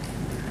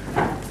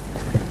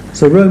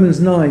So Romans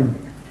 9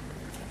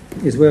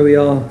 is where we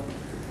are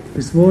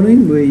this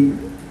morning. We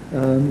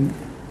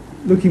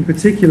looking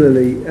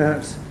particularly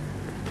at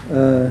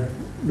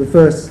the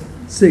first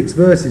 6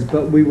 verses,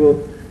 but we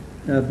will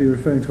be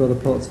referring to other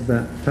parts of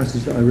that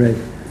passage that I read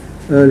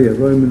earlier,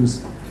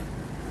 Romans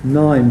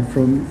 9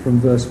 from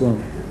verse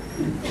 1.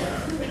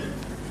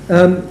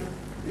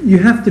 You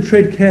have to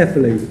tread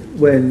carefully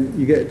when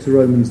you get to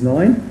Romans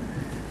 9,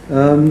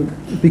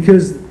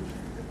 because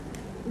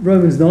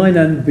Romans 9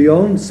 and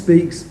beyond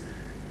speaks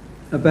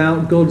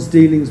about God's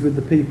dealings with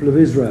the people of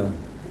Israel.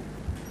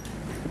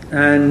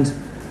 And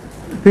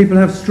people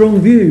have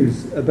strong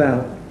views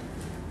about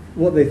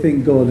what they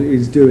think God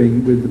is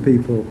doing with the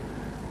people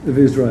of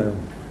Israel.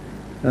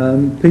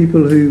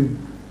 People who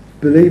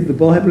believe the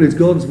Bible is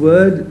God's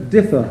word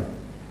differ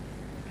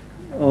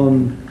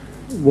on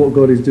what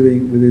God is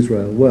doing with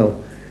Israel.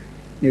 Well,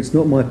 it's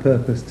not my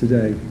purpose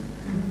today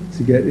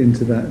to get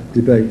into that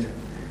debate,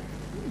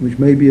 which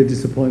may be a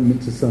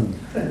disappointment to some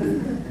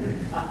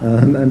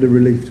and a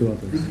relief to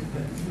others.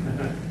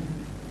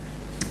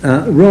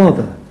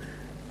 Rather,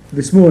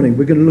 this morning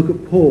we're going to look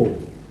at Paul.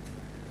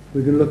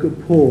 We're going to look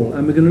at Paul,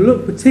 and we're going to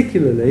look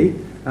particularly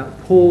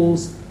at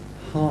Paul's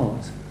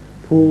heart.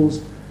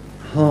 Paul's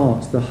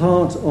heart, the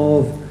heart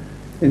of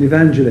an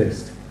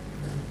evangelist.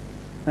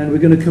 And we're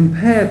going to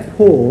compare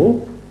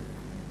Paul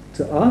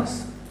to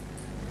us,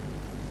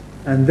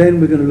 and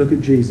then we're going to look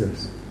at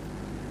Jesus.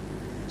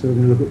 So we're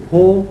going to look at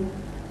Paul,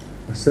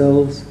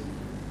 ourselves,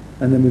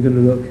 and then we're going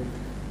to look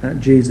at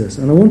Jesus.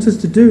 And I want us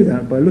to do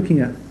that by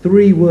looking at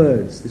 3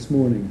 words this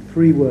morning.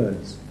 3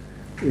 words.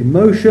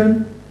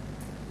 Emotion,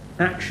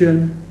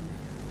 action,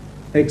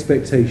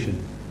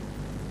 expectation.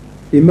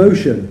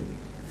 Emotion,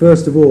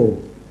 first of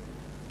all,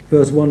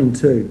 verse 1 and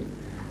 2.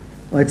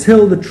 I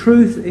tell the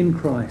truth in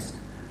Christ.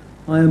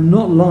 I am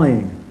not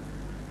lying.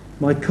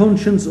 My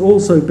conscience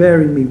also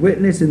bearing me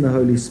witness in the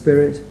Holy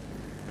Spirit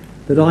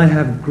that I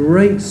have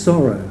great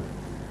sorrow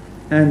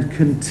and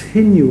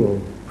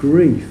continual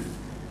grief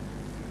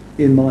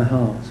in my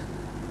heart.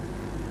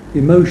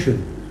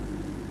 Emotion.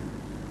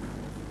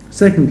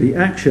 Secondly,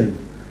 action.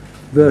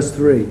 Verse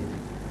 3.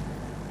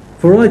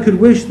 For I could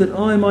wish that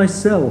I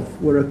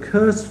myself were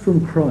accursed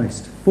from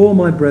Christ for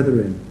my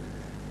brethren,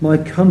 my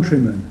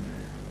countrymen,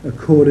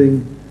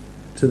 according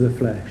to the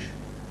flesh,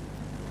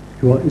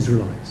 who are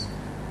Israelites.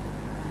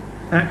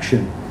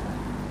 Action.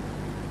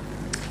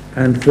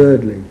 And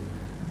thirdly,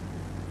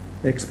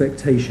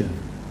 expectation.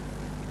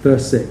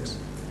 Verse 6.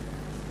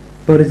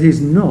 But it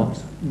is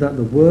not that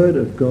the word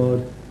of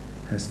God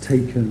has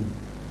taken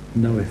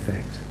no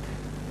effect.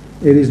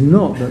 It is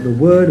not that the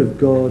word of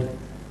God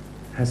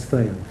has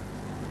failed.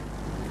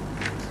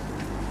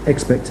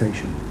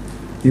 Expectation.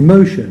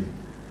 Emotion.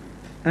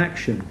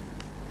 Action.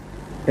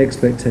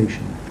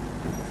 Expectation.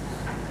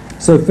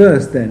 So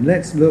first then,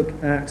 let's look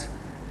at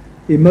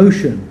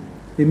emotion.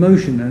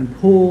 Emotion and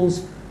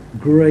Paul's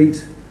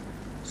great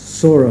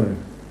sorrow.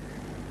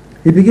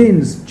 He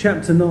begins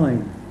chapter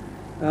 9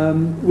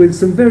 with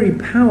some very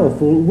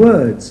powerful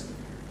words.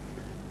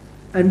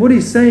 And what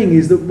he's saying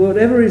is that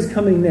whatever is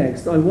coming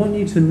next, I want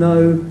you to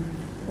know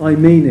I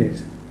mean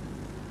it.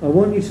 I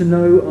want you to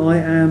know I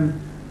am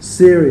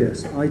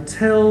serious. I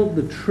tell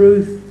the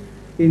truth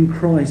in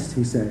Christ,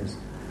 he says.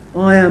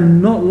 I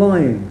am not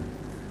lying.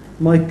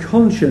 My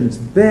conscience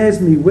bears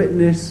me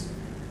witness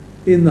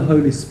in the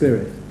Holy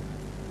Spirit.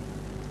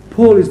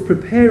 Paul is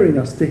preparing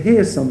us to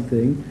hear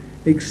something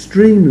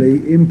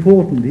extremely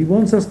important. He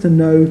wants us to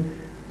know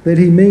that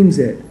he means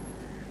it.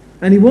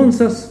 And he wants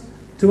us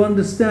to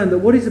understand that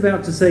what he's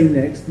about to say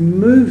next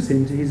moves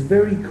him to his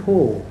very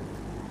core.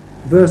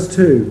 Verse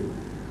 2.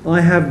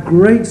 I have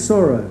great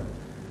sorrow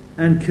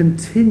and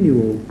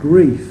continual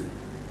grief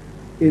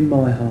in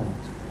my heart.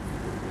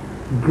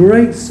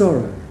 Great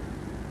sorrow,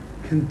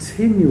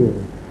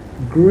 continual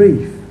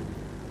grief,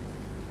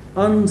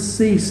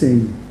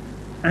 unceasing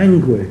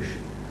anguish,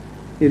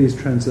 it is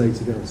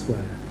translated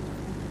elsewhere.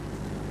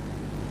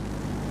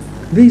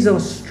 These are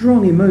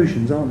strong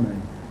emotions, aren't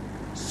they?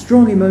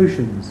 Strong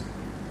emotions.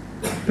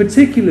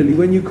 Particularly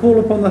when you call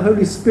upon the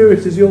Holy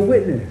Spirit as your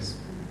witness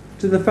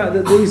to the fact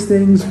that these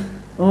things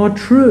are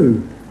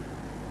true.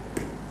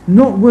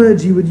 Not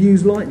words you would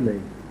use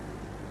lightly.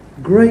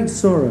 Great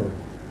sorrow,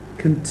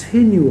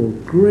 continual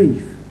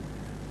grief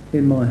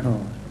in my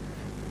heart.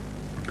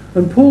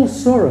 And Paul's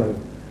sorrow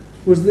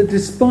was that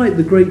despite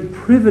the great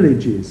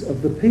privileges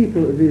of the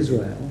people of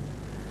Israel,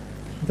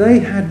 they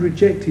had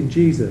rejected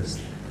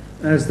Jesus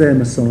as their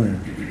Messiah.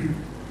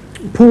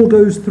 Paul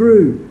goes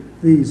through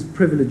these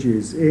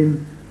privileges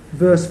in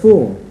verse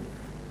 4.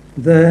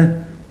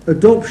 Their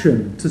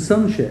adoption to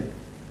sonship.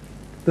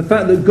 The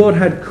fact that God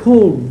had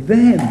called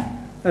them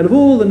out of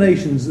all the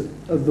nations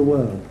of the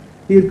world.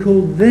 He had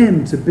called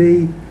them to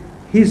be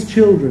his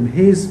children,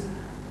 his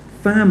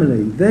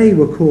family. They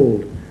were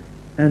called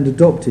and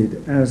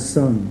adopted as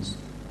sons.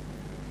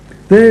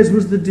 Theirs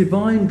was the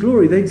divine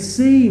glory. They'd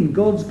seen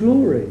God's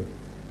glory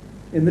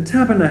in the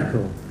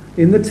tabernacle,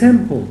 in the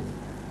temple.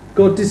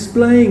 God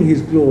displaying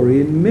his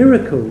glory in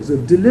miracles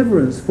of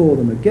deliverance for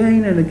them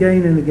again and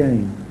again and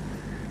again.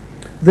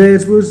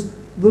 Theirs was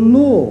the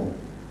law,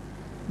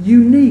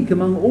 unique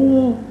among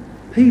all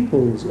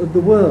peoples of the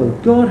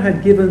world. God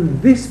had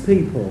given this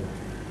people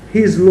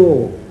his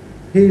law,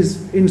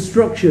 his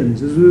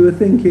instructions, as we were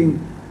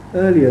thinking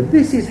earlier.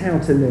 This is how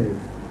to live.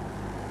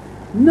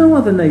 No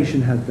other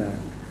nation had that,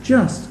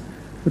 just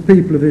the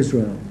people of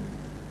Israel.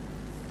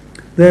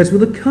 Theirs were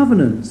the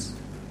covenants.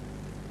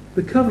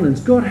 The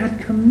covenants. God had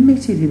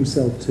committed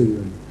himself to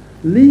them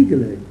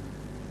legally.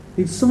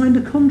 He'd signed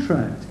a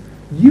contract.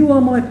 You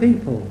are my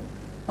people.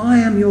 I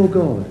am your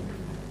God.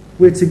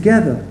 We're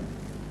together.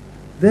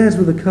 Theirs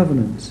were the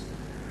covenants.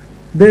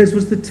 Theirs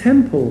was the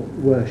temple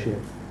worship.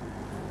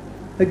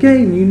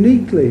 Again,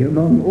 uniquely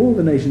among all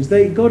the nations,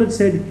 God had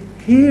said,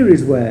 here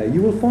is where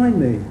you will find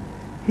me.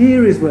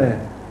 Here is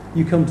where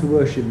you come to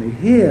worship me.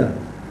 Here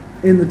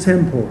in the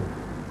temple.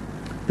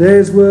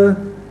 Theirs were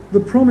the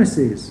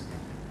promises.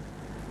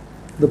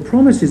 The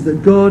promises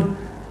that God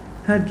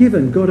had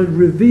given. God had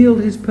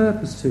revealed his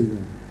purpose to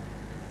them.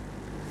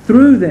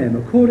 Through them,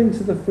 according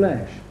to the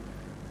flesh,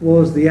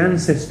 was the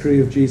ancestry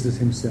of Jesus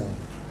himself,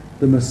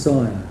 the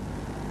Messiah.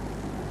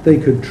 They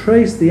could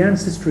trace the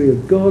ancestry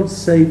of God's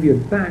Saviour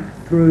back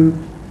through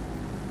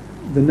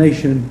the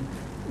nation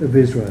of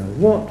Israel.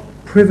 What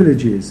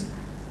privileges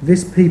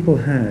this people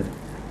had.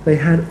 They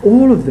had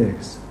all of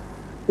this,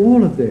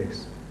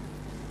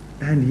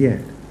 and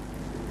yet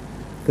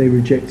they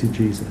rejected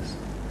Jesus.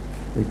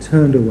 They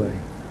turned away.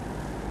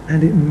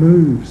 And it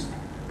moves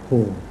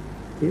Paul.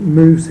 It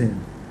moves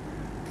him.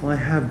 I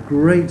have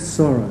great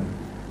sorrow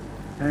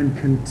and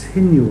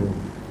continual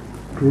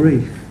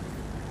grief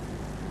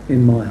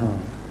in my heart.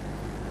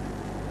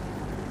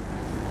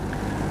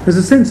 There's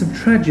a sense of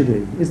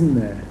tragedy, isn't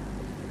there,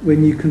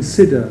 when you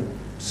consider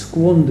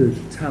squandered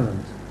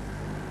talent.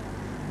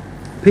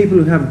 People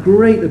who have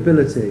great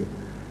ability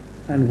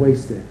and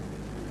waste it.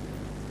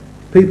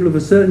 People of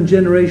a certain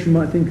generation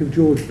might think of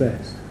George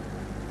Best,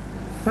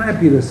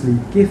 fabulously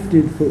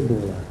gifted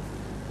footballer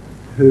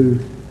who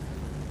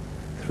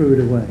threw it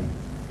away,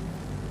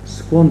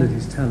 squandered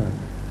his talent.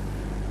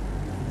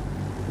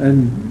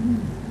 And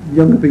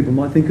younger people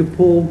might think of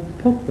Paul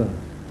Pogba,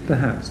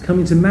 perhaps,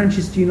 coming to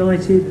Manchester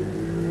United,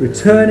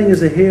 returning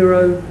as a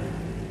hero,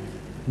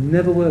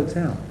 never worked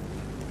out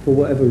for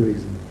whatever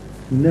reason,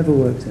 never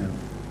worked out,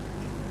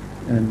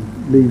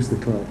 and leaves the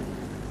club.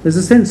 There's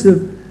a sense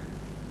of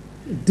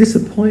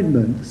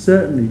disappointment,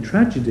 certainly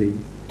tragedy,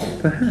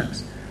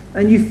 perhaps.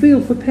 And you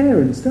feel for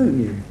parents, don't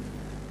you,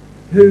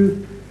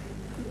 who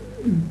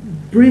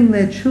bring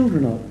their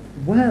children up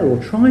well,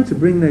 or try to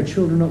bring their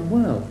children up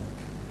well,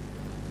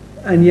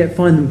 and yet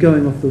find them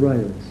going off the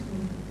rails.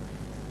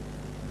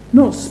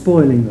 Not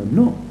spoiling them,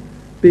 not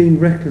being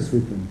reckless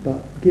with them,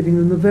 but giving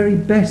them the very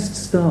best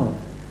start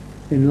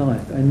in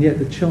life, and yet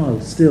the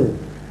child still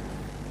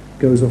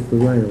goes off the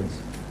rails.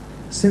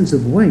 A sense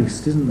of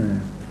waste, isn't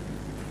there?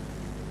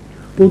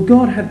 Well,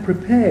 God had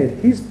prepared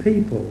his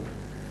people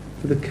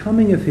for the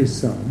coming of his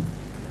Son,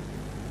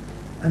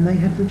 and they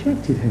had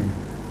rejected him.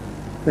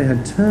 They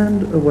had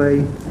turned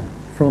away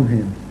from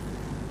him.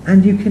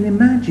 And you can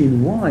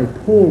imagine why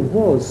Paul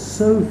was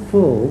so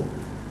full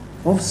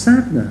of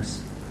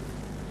sadness.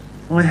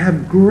 I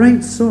have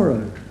great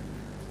sorrow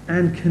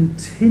and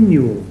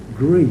continual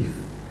grief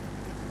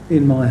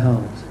in my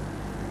heart.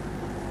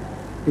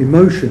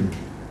 Emotion.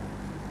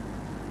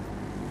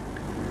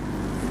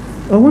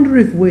 I wonder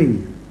if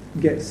we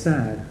get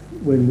sad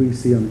when we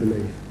see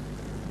unbelief.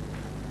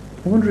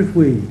 I wonder if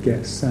we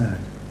get sad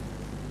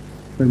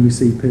when we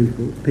see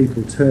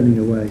people turning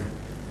away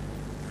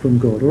from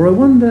God. Or I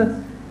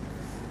wonder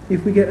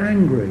if we get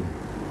angry.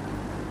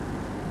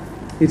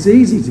 It's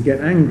easy to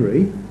get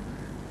angry.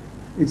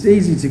 It's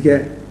easy to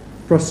get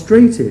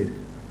frustrated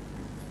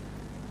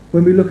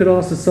when we look at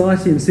our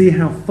society and see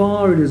how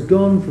far it has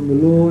gone from the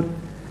Lord.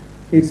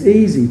 It's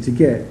easy to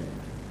get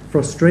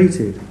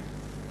frustrated.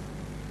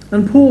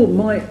 And Paul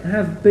might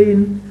have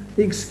been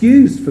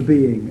excused for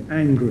being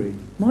angry,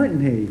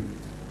 mightn't he?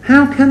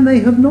 How can they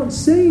have not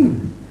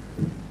seen?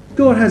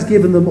 God has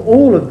given them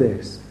all of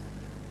this,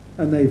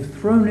 and they've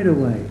thrown it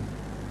away.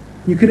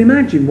 You can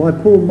imagine why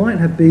Paul might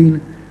have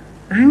been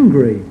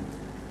angry,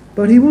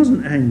 but he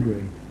wasn't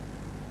angry.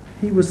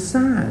 He was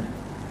sad.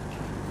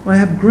 I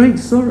have great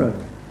sorrow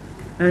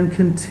and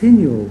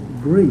continual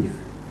grief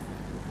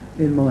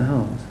in my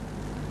heart.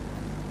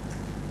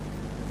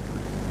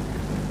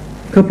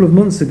 A couple of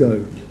months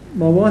ago,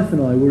 my wife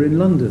and I were in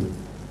London,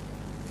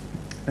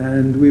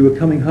 and we were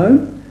coming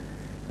home.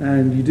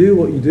 And you do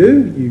what you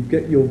do, you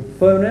get your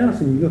phone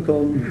out and you look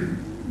on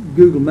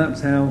Google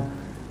Maps how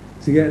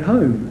to get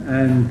home,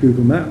 and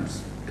Google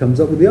Maps comes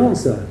up with the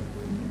answer.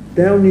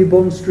 Down New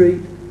Bond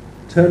Street,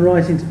 turn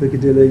right into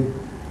Piccadilly,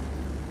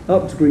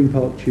 up to Green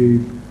Park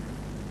Tube,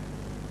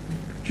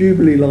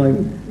 Jubilee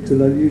Line to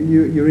London.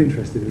 You're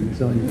interested in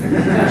this, aren't you?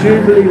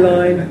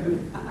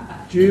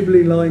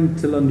 Jubilee Line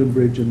to London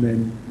Bridge, and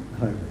then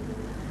home.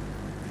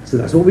 So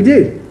that's what we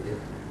did.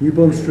 New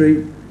Bond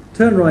Street,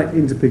 turn right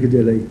into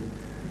Piccadilly,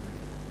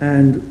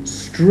 and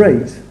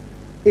straight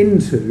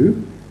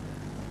into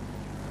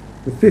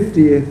the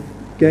 50th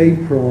Gay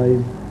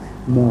Pride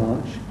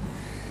march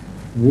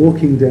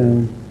walking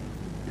down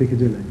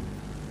Piccadilly.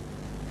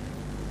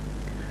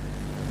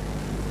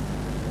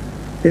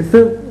 It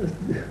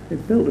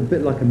felt a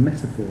bit like a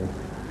metaphor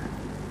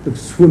of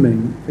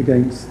swimming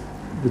against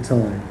the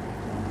tide.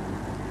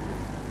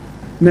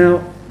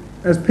 Now,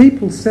 as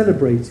people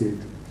celebrated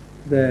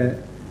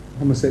their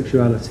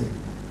homosexuality,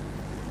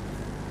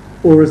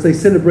 or as they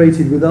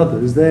celebrated with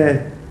others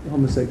their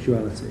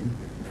homosexuality,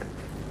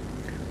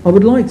 I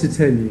would like to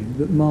tell you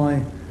that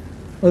my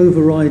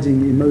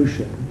overriding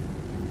emotion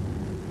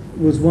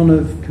was one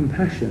of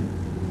compassion,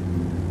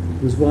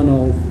 was one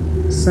of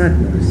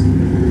sadness,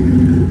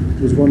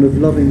 was one of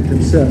loving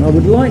concern. I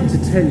would like to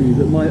tell you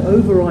that my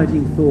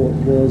overriding thought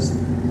was,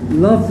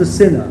 love the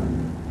sinner,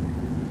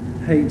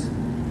 hate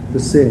the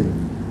sin.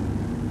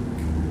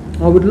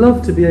 I would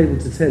love to be able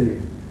to tell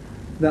you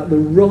that the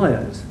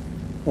riot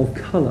of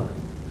colour,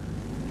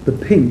 the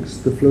pinks,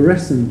 the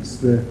fluorescents,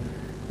 the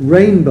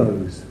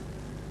rainbows,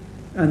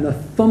 and the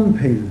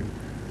thumping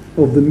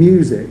of the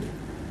music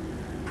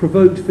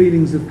provoked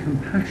feelings of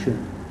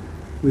compassion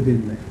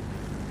within me.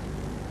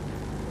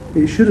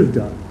 It should have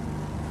done,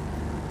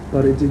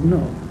 but it did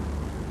not.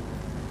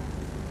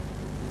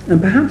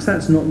 And perhaps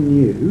that's not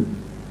new,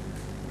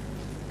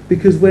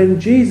 because when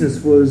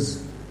Jesus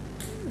was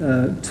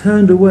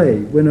turned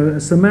away, when a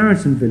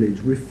Samaritan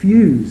village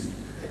refused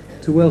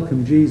to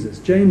welcome Jesus,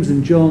 James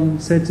and John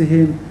said to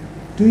him,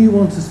 "Do you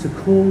want us to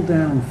call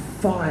down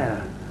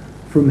fire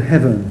from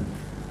heaven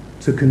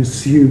to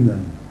consume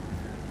them?"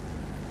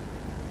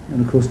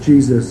 And of course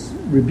Jesus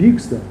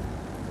rebukes them.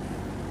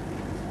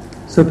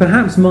 So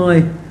perhaps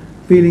my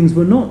feelings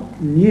were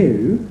not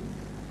new,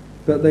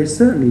 but they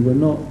certainly were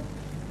not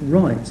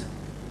right.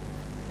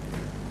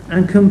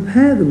 And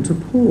compare them to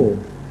Paul.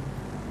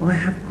 I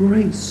have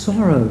great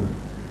sorrow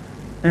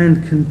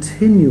and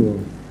continual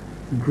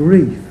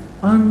grief,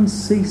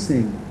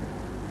 unceasing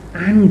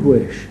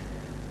anguish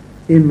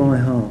in my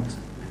heart.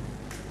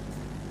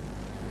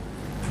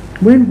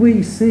 When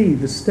we see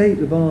the state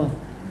of our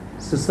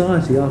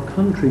society, our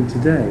country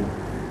today,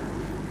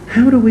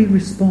 how do we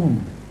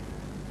respond?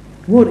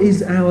 What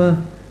is our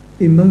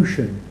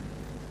emotion?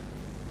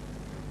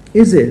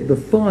 Is it the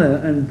fire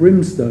and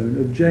brimstone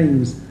of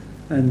James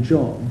and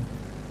John,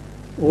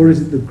 or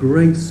is it the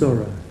great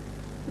sorrow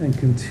and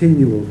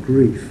continual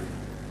grief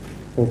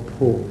of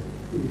Paul?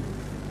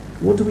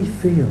 What do we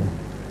feel?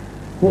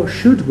 What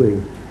should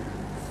we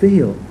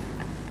feel?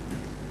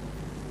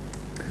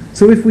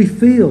 So if we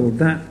feel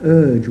that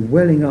urge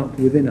welling up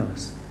within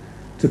us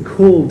to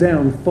call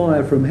down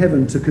fire from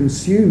heaven to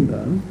consume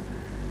them,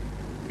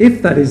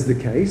 if that is the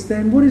case,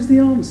 then what is the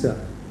answer?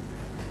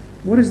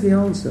 What is the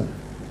answer?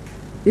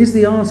 Is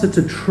the answer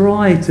to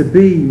try to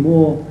be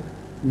more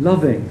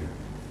loving,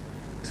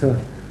 to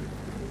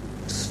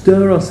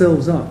stir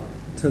ourselves up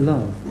to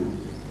love,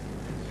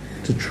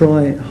 to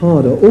try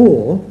harder?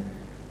 Or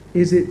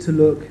is it to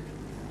look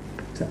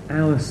to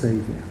our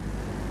Saviour,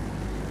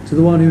 to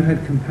the one who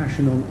had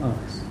compassion on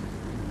us,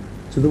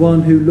 to the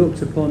one who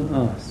looked upon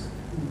us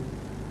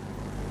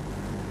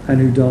and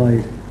who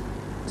died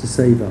to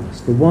save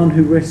us, the one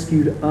who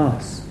rescued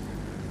us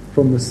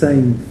from the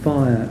same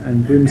fire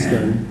and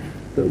brimstone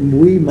that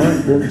we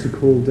might want to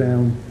call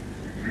down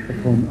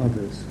upon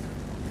others?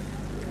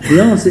 The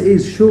answer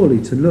is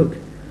surely to look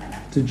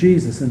to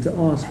Jesus and to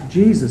ask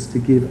Jesus to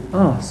give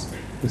us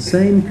the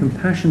same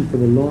compassion for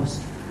the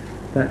lost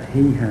that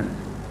he had.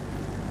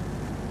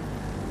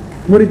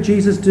 What did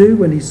Jesus do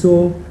when he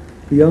saw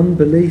the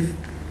unbelief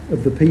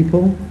of the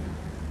people?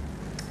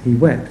 He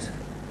wept.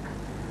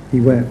 He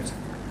wept.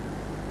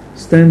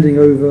 Standing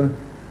over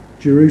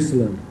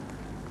Jerusalem,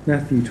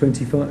 Matthew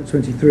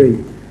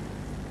 23,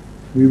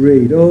 we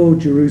read, "O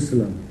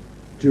Jerusalem,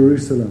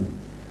 Jerusalem,"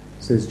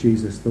 says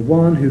Jesus, "the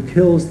one who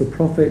kills the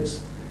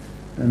prophets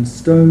and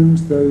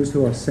stones those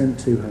who are sent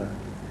to her.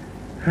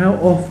 How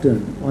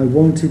often I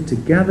wanted to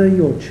gather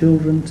your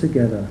children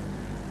together,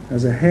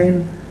 as a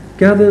hen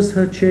gathers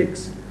her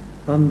chicks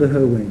under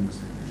her wings,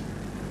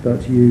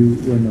 but you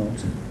were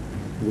not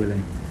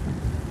willing."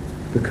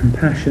 The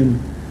compassion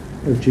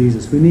of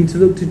Jesus. We need to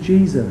look to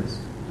Jesus,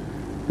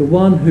 the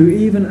one who,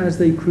 even as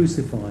they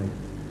crucified,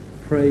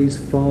 prays,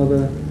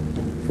 "Father,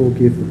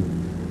 forgive them,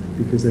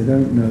 because they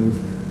don't know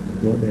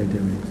what they're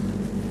doing."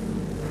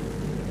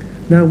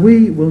 Now,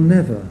 we will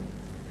never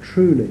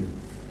truly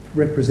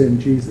represent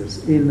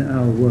Jesus in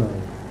our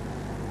world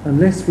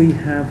unless we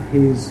have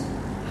his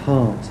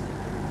heart.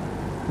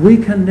 We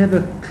can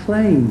never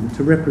claim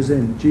to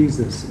represent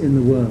Jesus in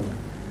the world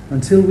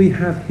until we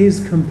have his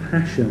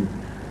compassion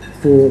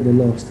for the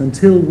lost,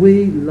 until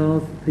we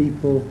love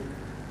people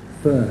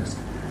first.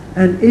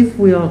 And if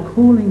we are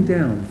calling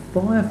down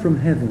fire from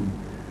heaven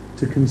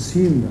to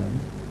consume them,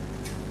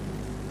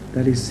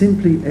 that is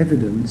simply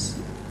evidence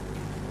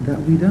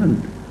that we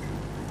don't.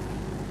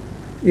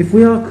 If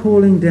we are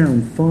calling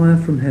down fire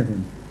from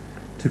heaven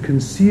to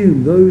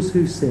consume those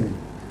who sin,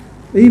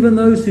 even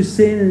those who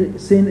sin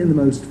in the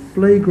most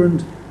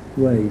flagrant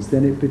ways,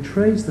 then it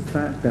betrays the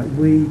fact that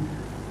we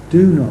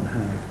do not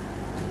have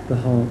the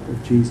heart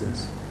of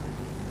Jesus.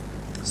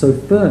 So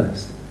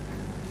first,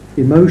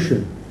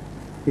 Emotion.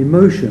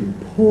 Emotion.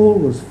 Paul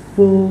was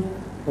full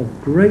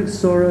of great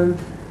sorrow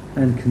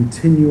and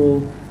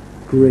continual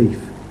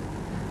grief.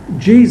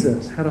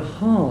 Jesus had a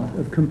heart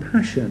of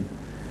compassion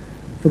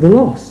for the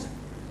lost,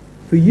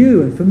 for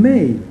you and for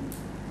me.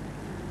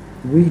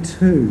 We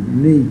too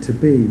need to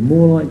be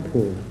more like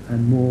Paul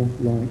and more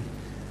like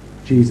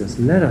Jesus.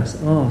 Let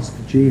us ask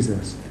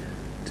Jesus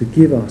to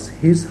give us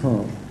his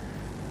heart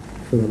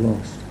for the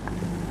lost.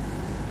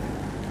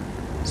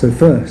 So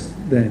first,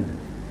 then,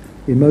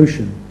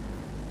 emotion.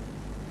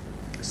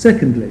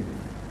 Secondly,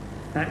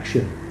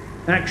 action.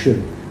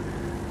 Action.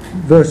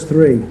 Verse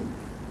 3.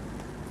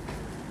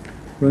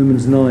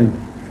 Romans 9,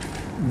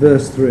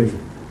 verse 3.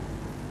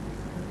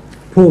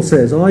 Paul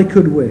says, I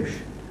could wish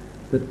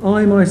that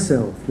I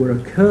myself were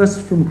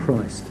accursed from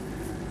Christ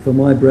for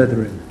my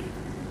brethren,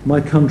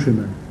 my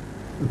countrymen,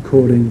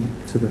 according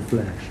to the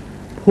flesh.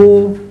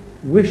 Paul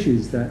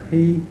wishes that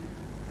he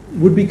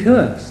would be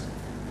cursed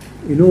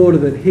in order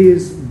that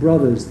his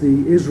brothers,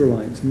 the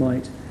Israelites,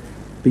 might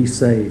be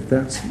saved.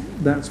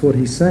 That's what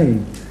he's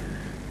saying.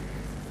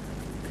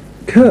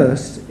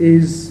 Cursed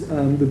is,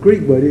 the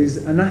Greek word is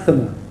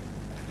anathema.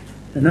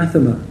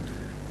 Anathema.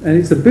 And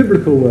it's a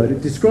biblical word.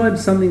 It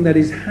describes something that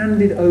is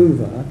handed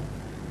over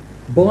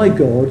by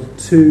God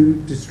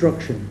to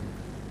destruction.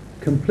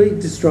 Complete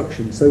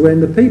destruction. So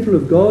when the people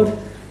of God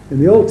in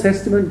the Old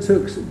Testament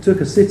took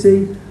a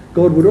city,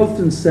 God would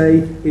often say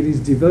it is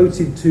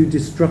devoted to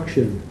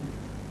destruction.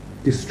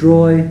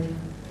 Destroy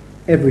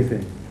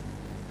everything.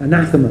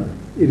 Anathema.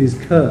 It is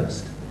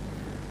cursed.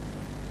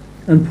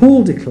 And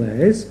Paul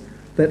declares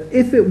that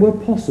if it were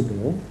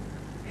possible,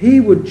 he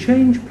would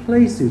change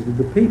places with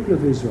the people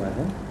of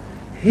Israel.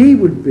 He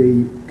would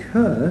be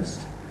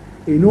cursed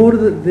in order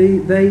that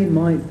they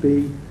might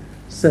be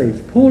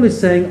saved. Paul is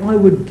saying, I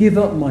would give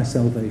up my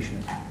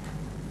salvation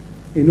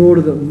in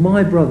order that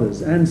my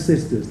brothers and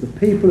sisters, the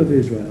people of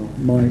Israel,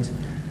 might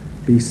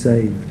be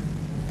saved.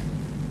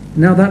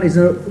 Now that is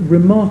a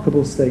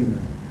remarkable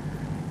statement.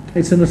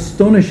 It's an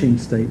astonishing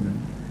statement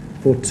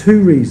for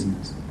two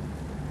reasons.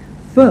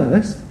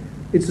 First,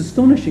 it's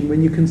astonishing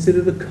when you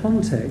consider the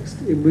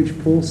context in which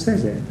Paul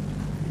says it.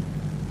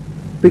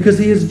 Because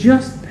he has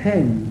just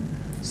penned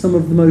some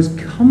of the most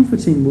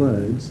comforting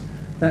words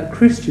that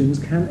Christians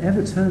can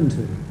ever turn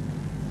to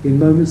in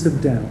moments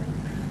of doubt,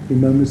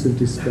 in moments of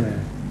despair.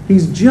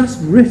 He's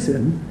just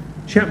written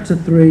chapter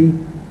 3,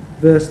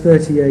 verse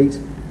 38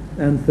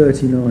 and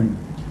 39.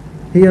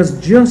 He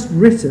has just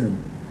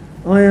written,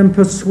 I am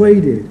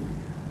persuaded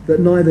that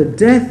neither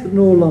death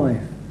nor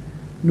life,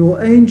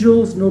 nor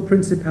angels nor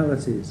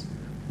principalities,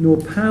 nor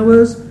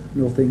powers,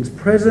 nor things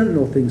present,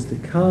 nor things to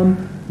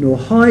come, nor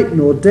height,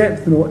 nor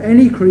depth, nor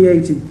any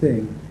created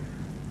thing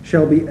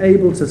shall be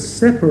able to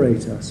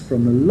separate us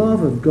from the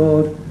love of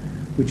God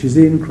which is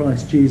in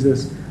Christ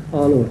Jesus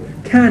our Lord.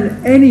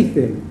 Can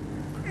anything,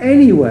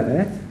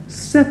 anywhere,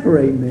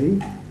 separate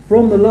me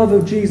from the love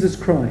of Jesus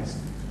Christ?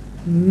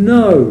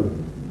 No.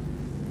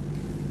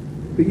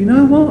 But you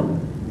know what?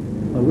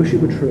 I wish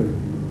it were true.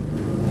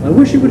 I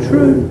wish it were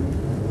true.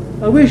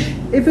 I wish,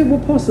 if it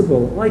were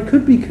possible, I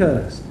could be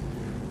cursed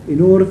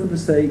in order for the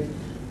sake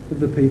of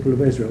the people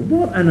of Israel.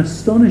 What an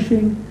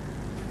astonishing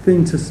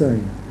thing to say.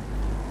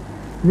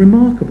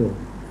 Remarkable.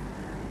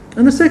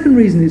 And the second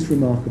reason it's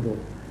remarkable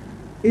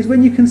is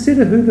when you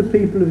consider who the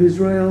people of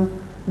Israel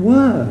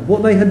were,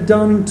 what they had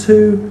done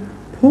to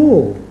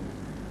Paul.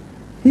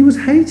 He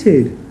was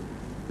hated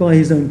by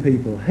his own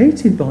people,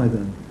 hated by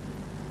them.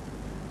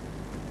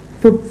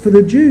 For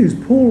the Jews,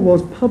 Paul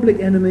was public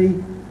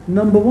enemy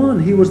number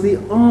one. He was the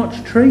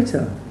arch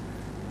traitor.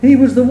 He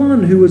was the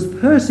one who was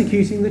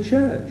persecuting the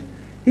church.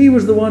 He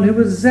was the one who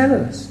was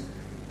zealous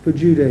for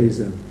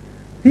Judaism.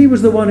 He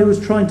was the one who was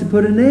trying to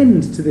put an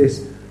end to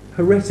this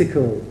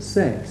heretical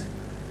sect.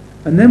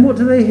 And then what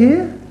do they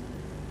hear?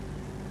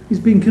 He's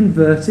been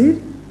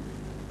converted.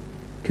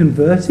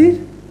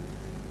 Converted?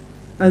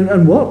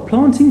 And what?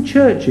 Planting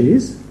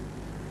churches?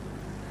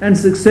 And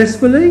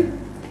successfully?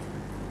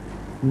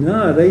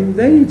 No, they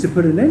need to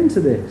put an end to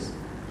this.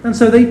 And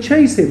so they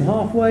chase him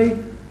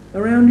halfway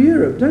around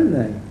Europe, don't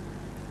they?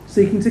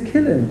 Seeking to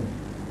kill him.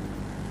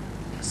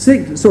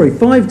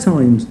 5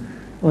 times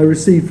I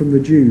received from the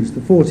Jews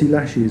the 40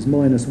 lashes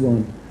minus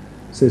 1,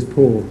 says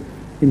Paul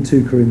in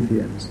 2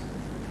 Corinthians.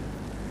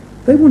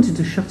 They wanted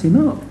to shut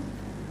him up.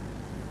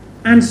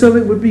 And so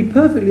it would be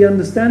perfectly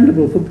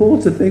understandable for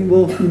Paul to think,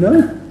 well,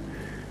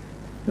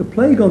 a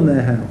plague on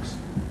their house.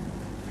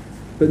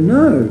 But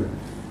no.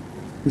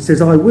 He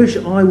says, I wish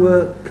I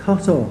were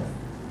cut off.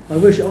 I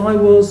wish I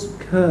was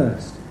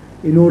cursed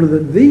in order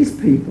that these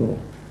people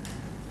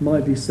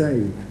might be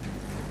saved.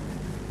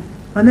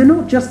 And they're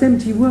not just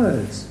empty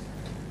words.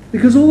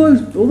 Because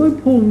although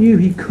Paul knew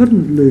he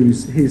couldn't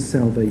lose his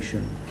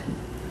salvation,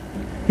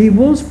 he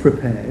was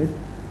prepared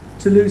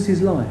to lose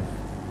his life.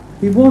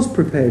 He was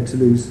prepared to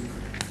lose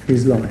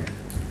his life.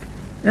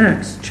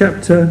 Acts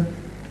chapter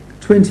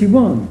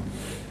 21.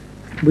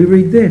 We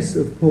read this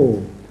of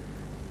Paul.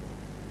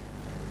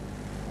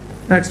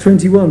 Acts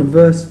 21 and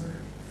verse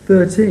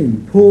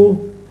 13.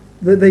 Paul,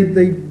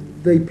 they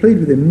they plead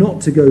with him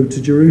not to go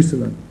to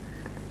Jerusalem.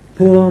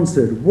 Paul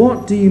answered,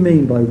 "What do you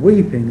mean by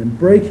weeping and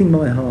breaking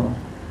my heart?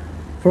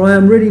 For I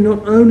am ready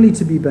not only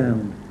to be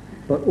bound,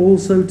 but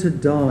also to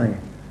die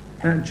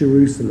at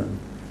Jerusalem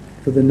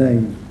for the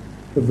name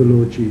of the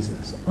Lord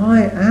Jesus."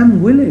 I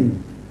am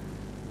willing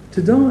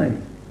to die.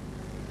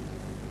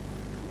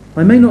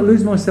 I may not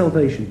lose my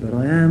salvation, but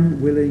I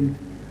am willing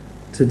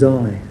to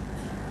die.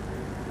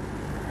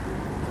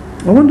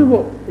 I wonder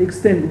what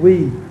extent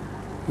we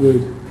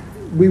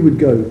would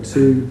go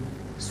to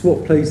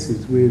swap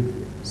places with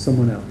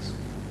someone else.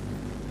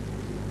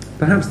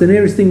 Perhaps the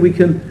nearest thing we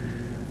can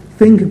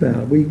think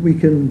about, we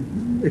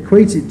can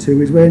equate it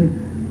to, is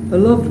when a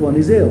loved one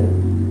is ill.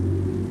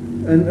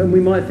 And we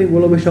might think,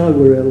 well, I wish I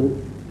were ill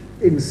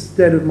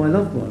instead of my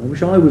loved one. I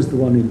wish I was the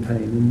one in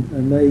pain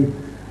and they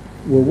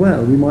were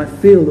well. We might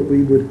feel that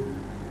we would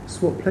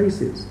swap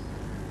places.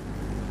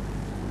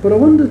 But I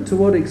wonder to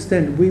what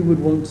extent we would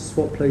want to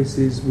swap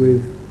places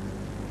with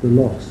the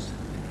lost.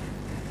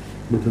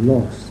 With the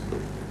lost.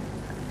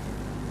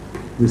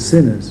 With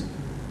sinners.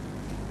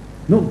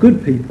 Not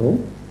good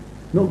people,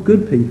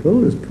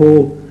 as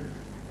Paul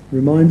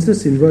reminds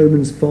us in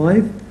Romans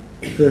 5,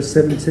 verse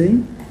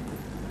 17.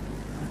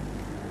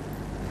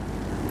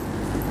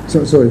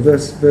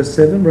 Verse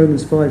 7,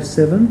 Romans 5,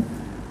 7.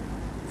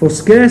 For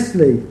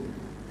scarcely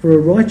for a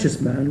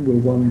righteous man will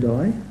one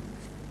die,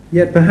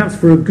 yet perhaps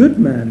for a good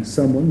man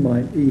someone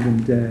might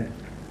even dare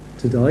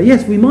to die.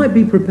 Yes, we might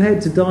be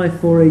prepared to die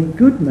for a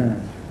good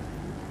man,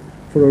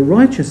 for a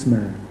righteous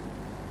man.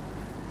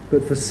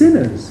 But for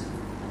sinners,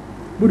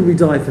 would we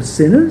die for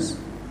sinners?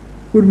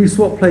 Would we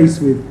swap place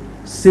with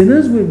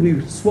sinners? Would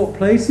we swap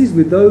places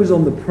with those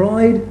on the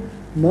Pride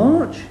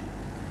March?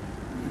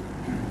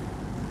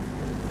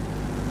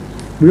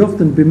 We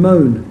often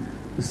bemoan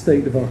the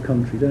state of our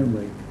country, don't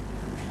we?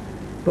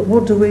 But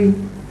what do we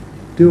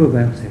do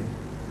about it?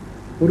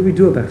 What do we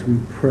do about it? We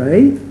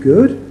pray,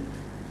 good.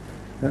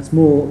 That's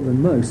more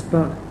than most.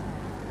 But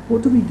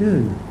what do we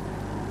do?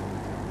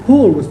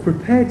 Paul was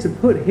prepared to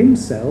put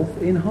himself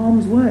in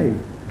harm's way.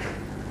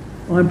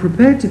 I'm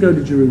prepared to go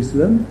to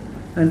Jerusalem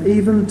and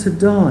even to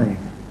die.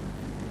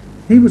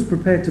 He was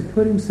prepared to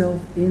put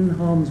himself in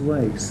harm's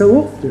way. So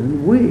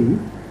often we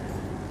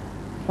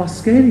are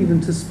scared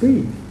even to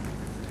speak,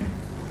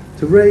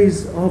 to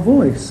raise our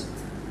voice.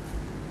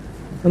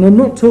 And I'm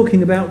not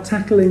talking about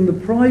tackling the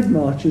pride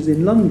marchers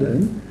in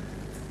London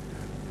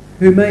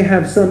who may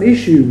have some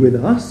issue with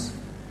us,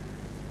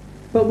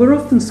 but we're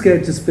often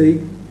scared to speak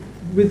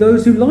with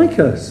those who like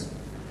us,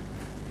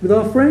 with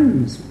our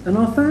friends and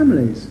our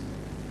families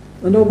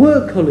and our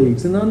work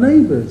colleagues and our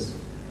neighbours,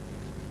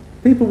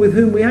 people with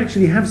whom we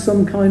actually have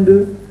some kind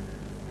of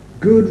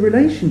good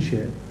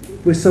relationship.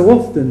 We're so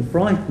often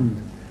frightened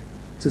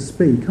to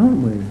speak,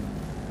 aren't we?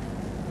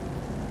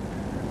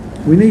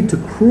 We need to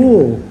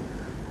crawl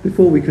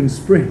before we can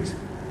sprint,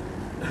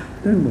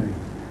 don't we?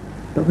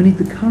 But we need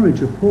the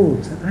courage of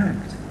Paul to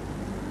act.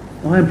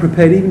 I am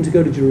prepared even to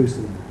go to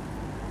Jerusalem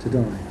to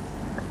die.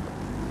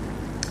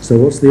 So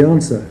what's the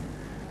answer?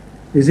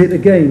 Is it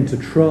again to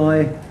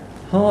try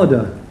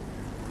harder,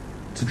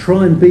 to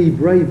try and be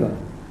braver?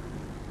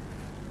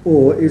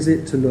 Or is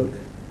it to look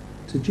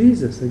to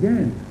Jesus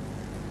again,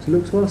 to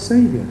look to our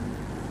Saviour,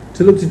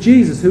 to look to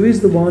Jesus, who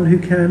is the one who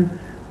can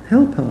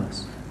help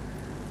us?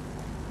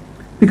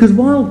 Because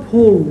while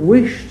Paul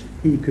wished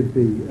he could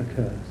be a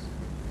curse,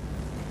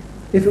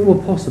 if it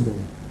were possible,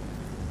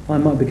 I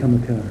might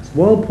become a curse.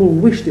 While Paul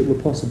wished it were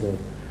possible,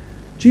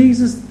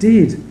 Jesus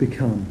did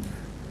become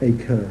a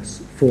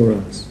curse for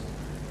us.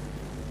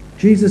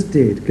 Jesus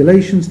did.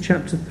 Galatians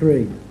chapter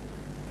 3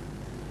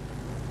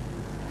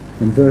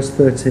 and verse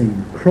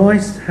 13.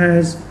 Christ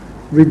has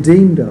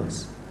redeemed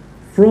us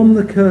from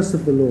the curse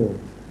of the law,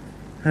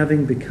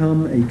 having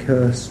become a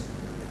curse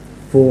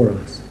for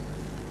us.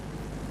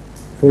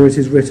 For it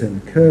is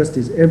written, cursed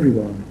is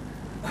everyone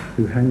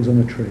who hangs on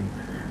a tree.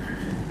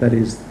 That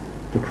is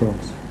the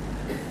cross.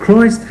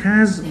 Christ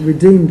has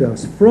redeemed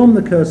us from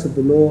the curse of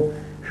the law,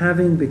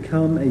 having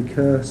become a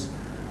curse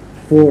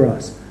for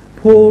us.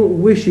 Paul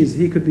wishes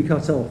he could be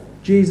cut off.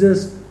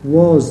 Jesus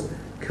was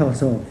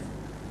cut off.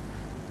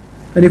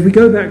 And if we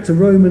go back to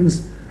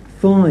Romans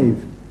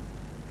 5,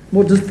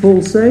 what does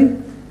Paul say?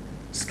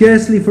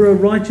 Scarcely for a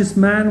righteous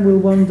man will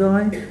one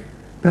die.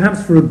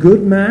 Perhaps for a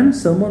good man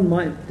someone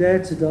might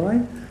dare to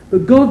die.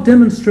 But God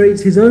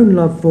demonstrates his own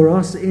love for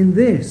us in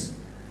this.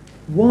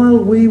 While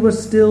we were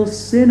still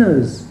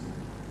sinners,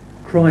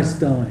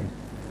 Christ died.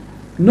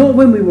 Not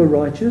when we were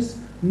righteous,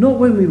 not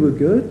when we were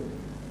good,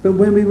 but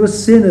when we were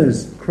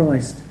sinners,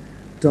 Christ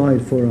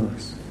died for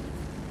us.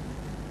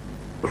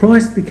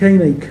 Christ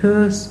became a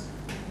curse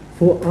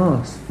for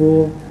us,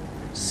 for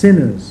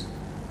sinners.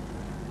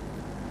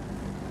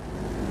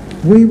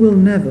 We will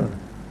never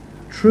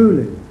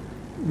truly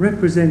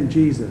represent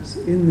Jesus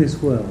in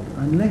this world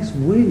unless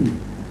we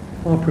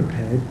are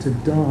prepared to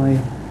die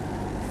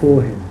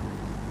for him.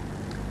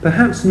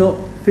 Perhaps not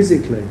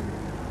physically,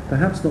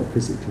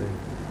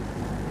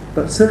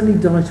 but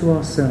certainly die to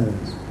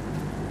ourselves.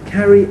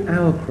 Carry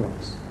our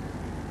cross.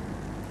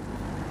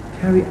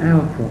 carry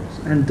our cross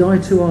and die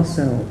to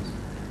ourselves,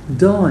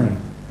 die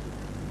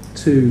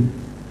to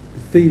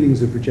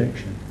feelings of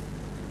rejection,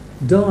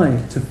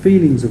 die to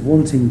feelings of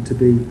wanting to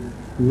be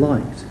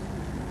liked,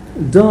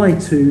 die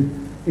to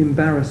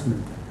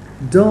embarrassment,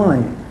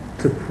 die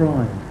to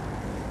pride.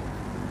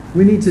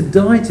 We need to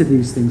die to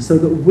these things so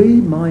that we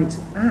might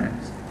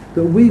act,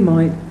 that we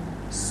might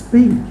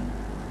speak,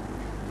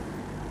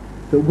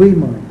 that we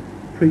might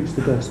preach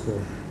the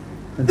gospel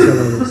and tell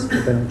others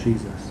about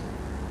Jesus.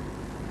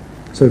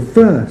 So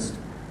first,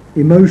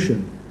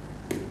 emotion.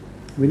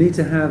 We need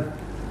to have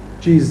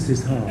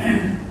Jesus' heart.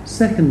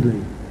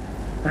 Secondly,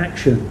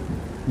 action.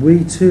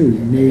 We too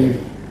need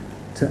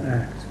to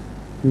act.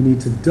 We need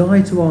to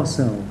die to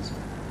ourselves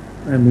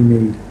and we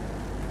need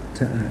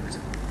to act.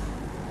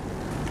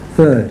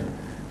 Third,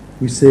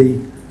 we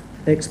see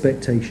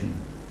expectation.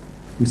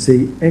 We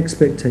see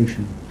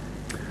expectation.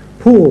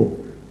 Paul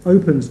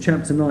opens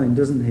chapter 9,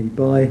 doesn't he,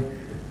 by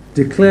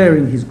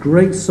declaring his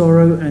great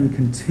sorrow and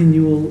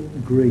continual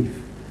grief.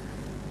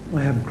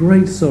 I have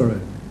great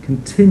sorrow,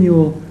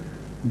 continual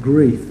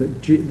grief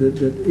that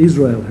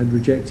Israel had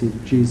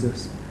rejected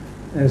Jesus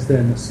as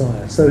their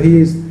Messiah. So he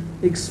is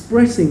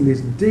expressing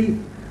this deep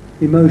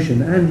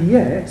emotion, and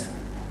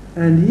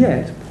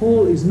yet,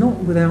 Paul is not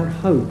without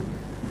hope.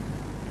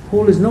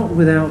 Paul is not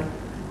without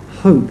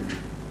hope.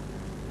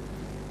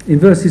 In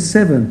verses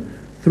 7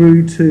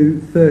 through to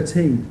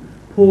 13,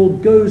 Paul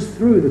goes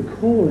through the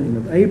calling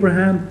of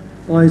Abraham,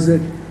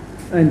 Isaac,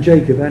 and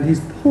Jacob, and his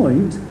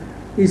point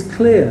is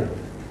clear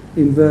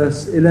in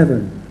verse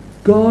 11.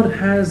 God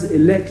has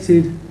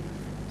elected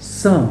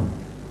some.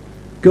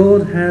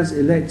 God has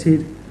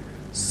elected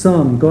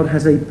some. God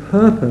has a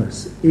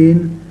purpose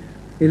in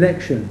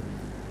election.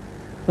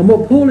 And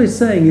what Paul is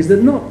saying is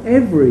that not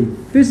every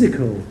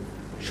physical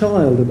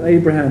child of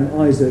Abraham,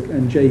 Isaac,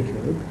 and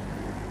Jacob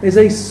is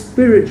a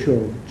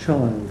spiritual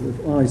child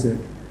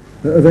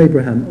of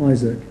Abraham,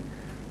 Isaac,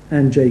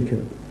 and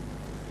Jacob.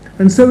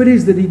 And so it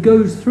is that he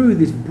goes through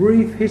this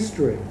brief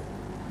history,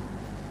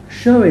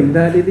 showing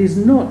that it is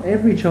not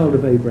every child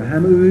of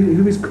Abraham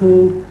who is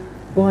called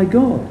by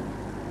God.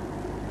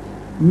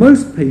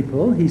 Most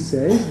people, he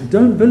says,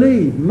 don't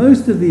believe.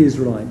 Most of the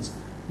Israelites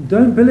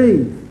don't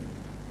believe.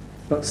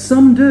 But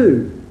some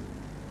do.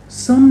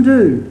 Some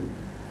do.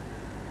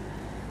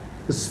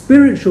 The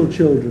spiritual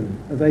children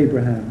of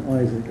Abraham,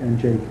 Isaac, and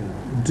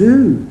Jacob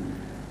do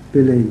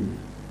believe.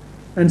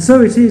 And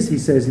so it is, he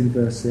says in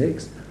verse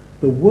 6,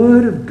 the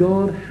word of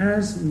God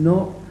has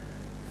not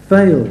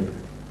failed.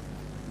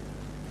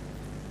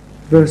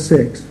 Verse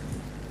 6,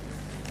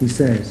 he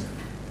says,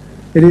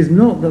 it is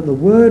not that the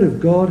word of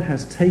God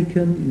has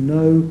taken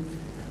no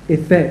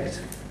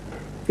effect.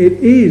 It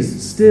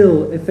is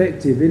still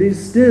effective. It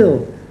is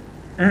still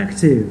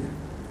active.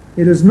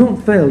 It has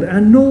not failed,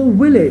 and nor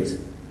will it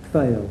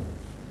fail.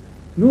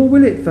 Nor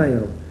will it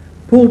fail.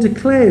 Paul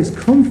declares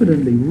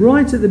confidently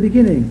right at the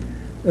beginning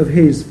of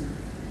his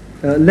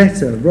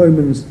letter,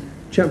 Romans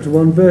chapter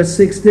 1, verse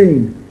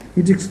 16.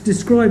 He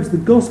describes the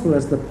gospel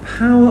as the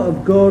power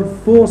of God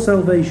for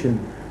salvation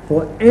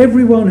for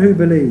everyone who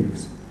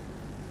believes,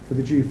 for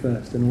the Jew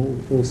first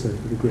and also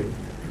for the Greek.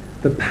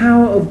 The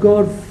power of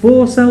God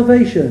for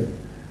salvation.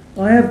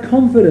 I have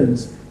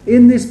confidence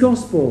in this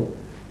gospel,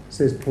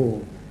 says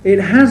Paul. It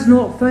has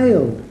not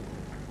failed.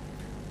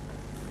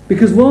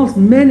 Because whilst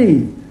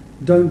many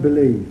don't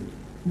believe,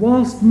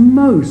 whilst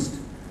most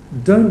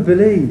don't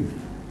believe,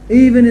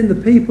 even in the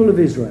people of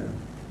Israel,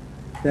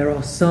 there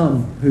are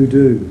some who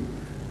do.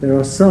 There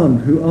are some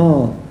who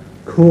are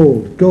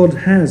called. God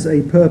has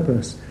a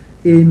purpose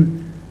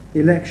in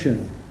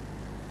election.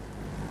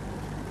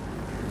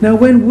 Now,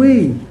 when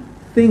we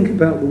think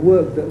about the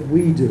work that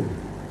we do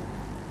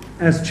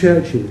as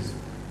churches,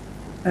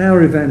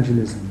 our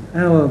evangelism,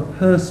 our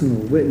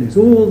personal witness,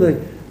 all the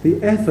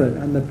effort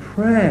and the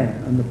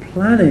prayer and the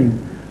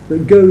planning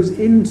that goes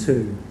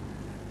into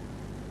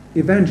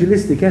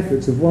evangelistic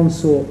efforts of one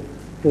sort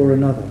or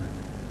another,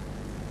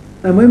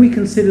 and when we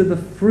consider the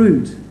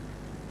fruit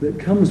that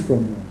comes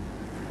from them,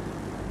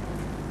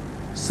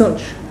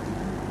 such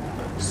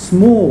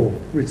small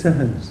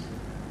returns,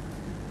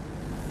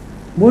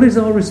 what is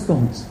our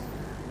response?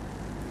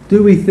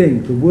 Do we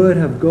think the word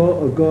of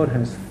God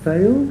has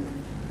failed?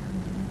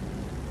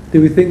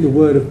 Do we think the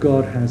word of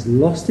God has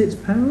lost its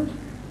power?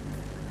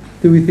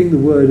 Do we think the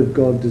word of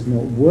God does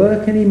not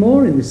work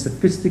anymore in this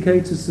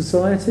sophisticated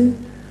society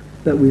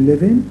that we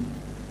live in?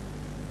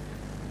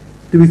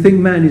 Do we think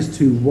man is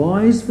too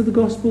wise for the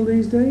gospel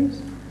these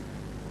days?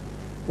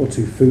 Or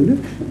too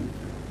foolish?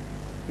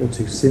 Or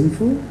too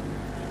sinful?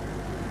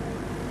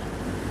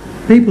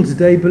 People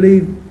today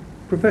believe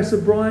Professor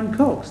Brian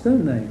Cox,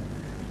 don't they?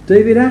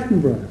 David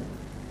Attenborough,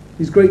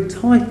 these great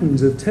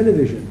titans of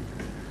television.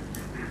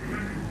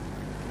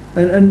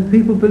 And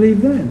people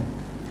believe them.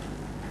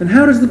 And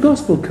how does the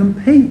gospel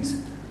compete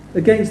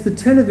against the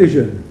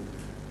television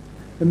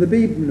and the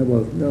BBC?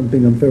 Well, I'm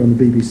being unfair on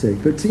the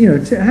BBC, but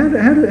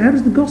how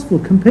does the gospel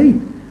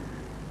compete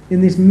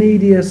in this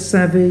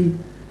media-savvy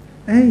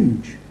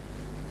age?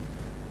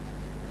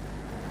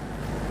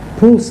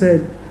 Paul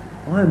said,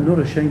 I am not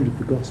ashamed of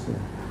the gospel.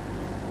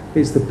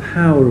 It's the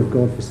power of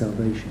God for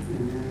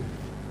salvation.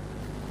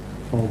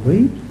 Are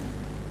we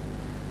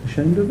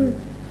ashamed of it?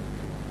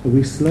 Are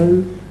we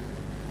slow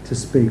to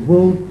speak?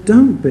 Well,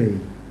 don't be.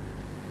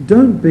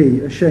 Don't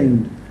be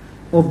ashamed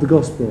of the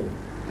gospel.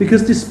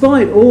 Because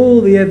despite all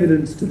the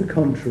evidence to the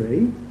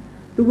contrary,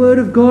 the word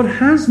of God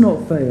has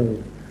not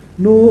failed,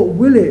 nor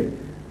will it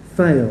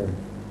fail.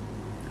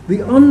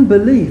 The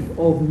unbelief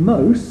of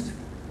most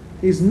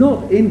is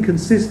not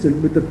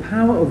inconsistent with the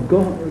power of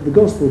God, the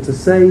gospel to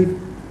save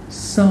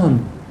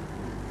some.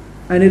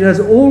 And it has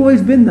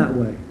always been that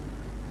way.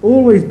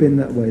 Always been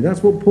that way.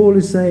 That's what Paul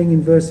is saying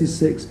in verses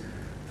 6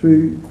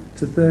 through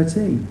to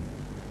 13.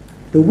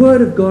 The word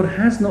of God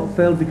has not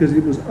failed because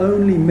it was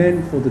only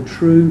meant for the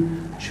true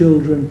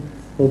children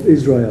of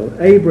Israel,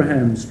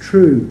 Abraham's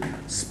true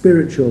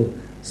spiritual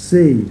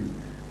seed.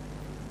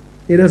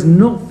 It has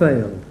not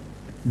failed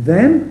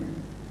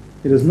them.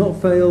 It has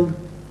not failed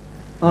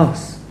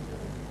us.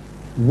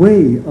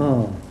 We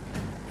are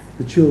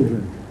the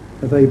children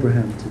of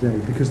Abraham today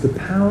because the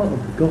power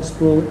of the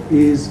gospel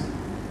is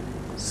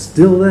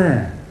still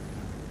there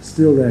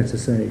to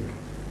save.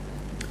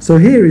 So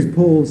here is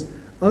Paul's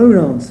own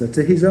answer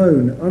to his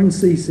own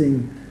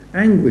unceasing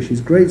anguish, his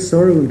great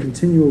sorrow and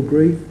continual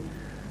grief.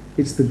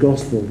 It's the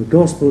gospel. The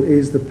gospel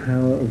is the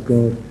power of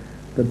God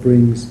that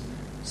brings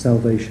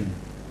salvation.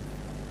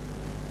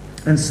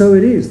 And so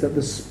it is that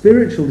the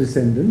spiritual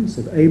descendants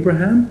of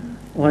Abraham,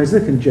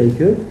 Isaac and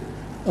Jacob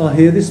are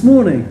here this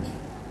morning.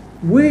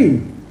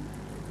 We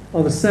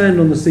are the sand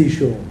on the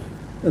seashore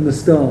and the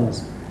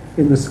stars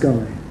in the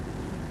sky.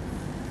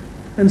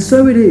 And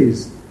so it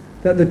is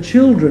that the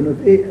children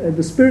of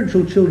the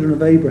spiritual children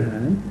of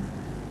Abraham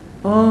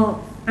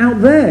are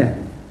out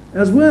there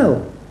as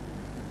well.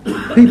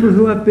 People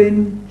who have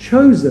been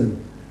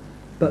chosen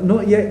but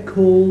not yet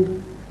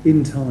called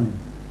in time.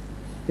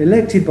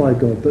 Elected by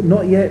God but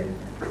not yet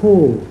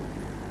called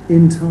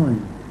in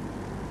time.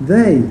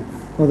 They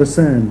are the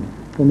sand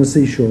on the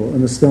seashore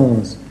and the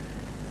stars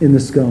in the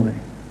sky.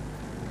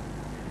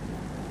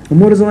 And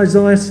what does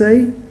Isaiah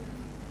say?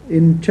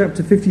 In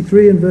chapter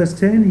 53 and verse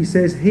 10, he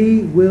says,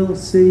 he will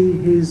see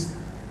his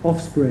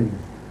offspring.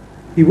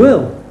 He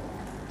will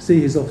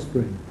see his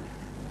offspring.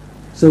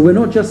 So we're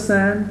not just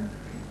sand,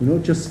 we're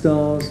not just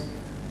stars,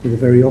 we're the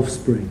very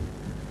offspring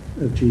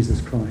of Jesus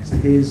Christ,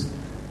 his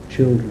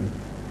children.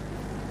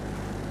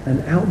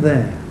 And out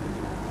there,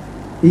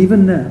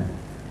 even now,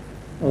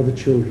 are the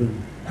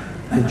children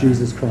of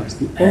Jesus Christ,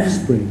 the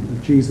offspring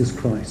of Jesus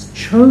Christ,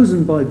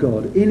 chosen by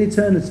God in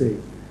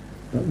eternity,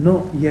 but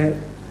not yet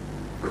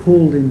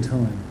called in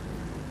time.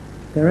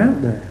 They're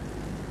out there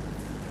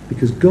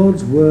because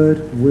God's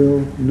word will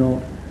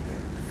not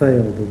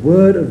fail. The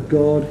word of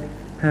God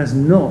has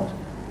not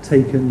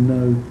taken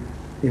no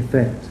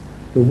effect.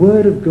 The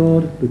word of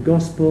God, the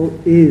gospel,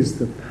 is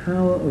the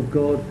power of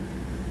God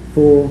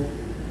for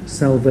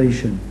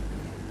salvation.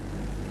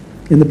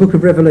 In the book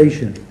of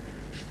Revelation,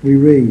 we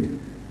read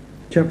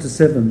chapter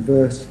 7,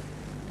 verse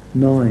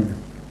 9.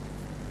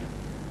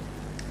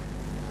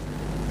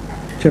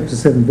 Chapter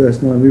 7,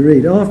 verse 9, we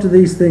read, after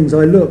these things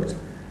I looked,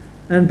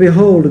 and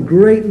behold, a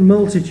great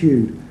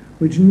multitude,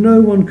 which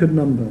no one could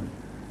number,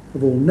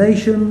 of all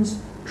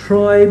nations,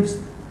 tribes,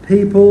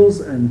 peoples,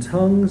 and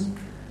tongues,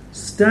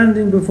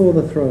 standing before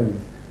the throne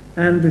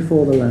and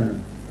before the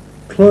Lamb,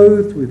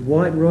 clothed with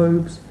white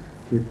robes,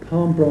 with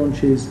palm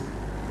branches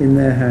in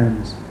their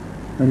hands,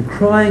 and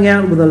crying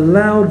out with a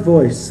loud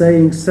voice,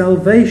 saying,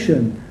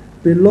 salvation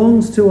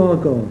belongs to our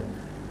God,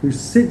 who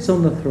sits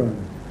on the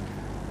throne,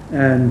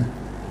 and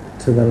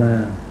to the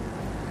Lamb.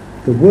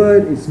 The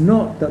word is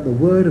not that the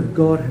word of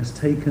God has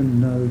taken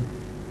no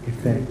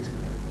effect.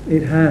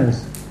 It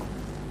has.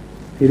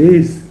 It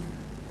is.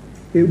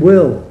 It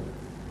will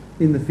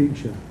in the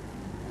future.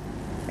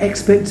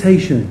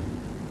 Expectation.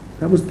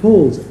 That was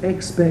Paul's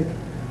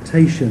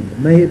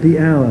expectation. May it be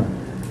our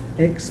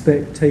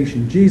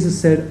expectation.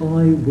 Jesus said,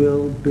 I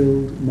will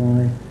build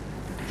my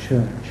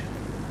church.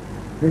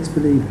 Let's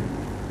believe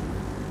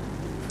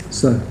it.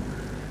 So,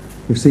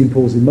 we've seen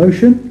Paul's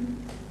emotion.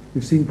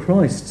 We've seen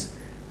Christ's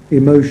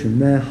emotion,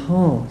 their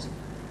heart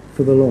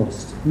for the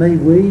lost. May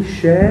we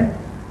share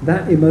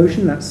that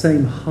emotion, that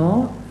same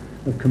heart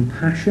of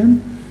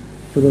compassion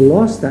for the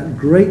lost, that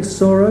great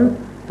sorrow,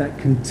 that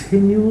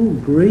continual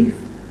grief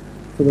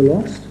for the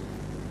lost.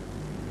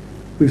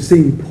 We've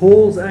seen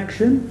Paul's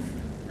action,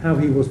 how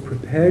he was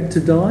prepared to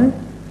die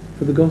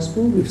for the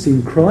gospel. We've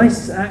seen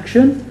Christ's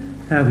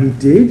action, how he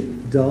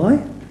did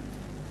die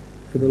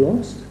for the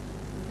lost.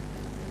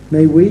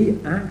 May we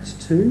act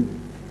too.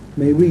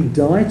 May we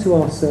die to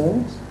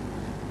ourselves,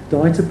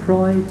 die to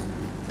pride,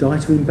 die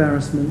to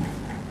embarrassment,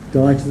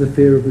 die to the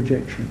fear of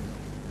rejection.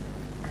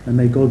 And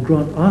may God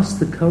grant us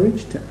the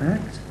courage to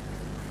act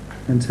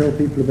and tell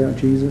people about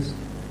Jesus.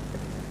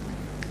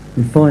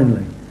 And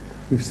finally,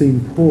 we've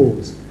seen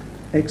Paul's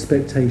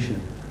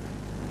expectation.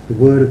 The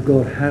word of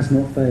God has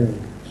not failed.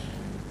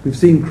 We've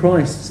seen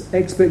Christ's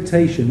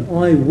expectation.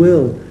 I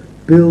will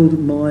build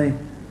my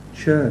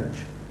church.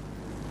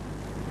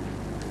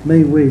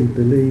 May we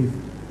believe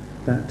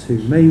that too.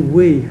 May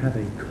we have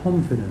a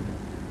confident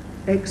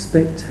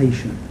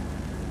expectation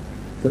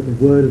that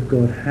the Word of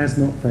God has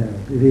not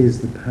failed. It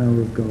is the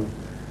power of God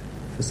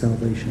for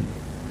salvation.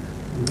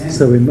 Amen.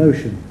 So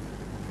emotion,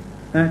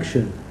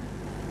 action,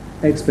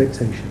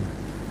 expectation.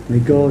 May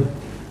God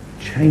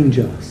change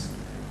us.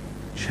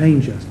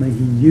 Change us. May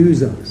He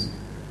use us.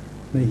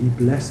 May He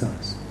bless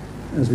us.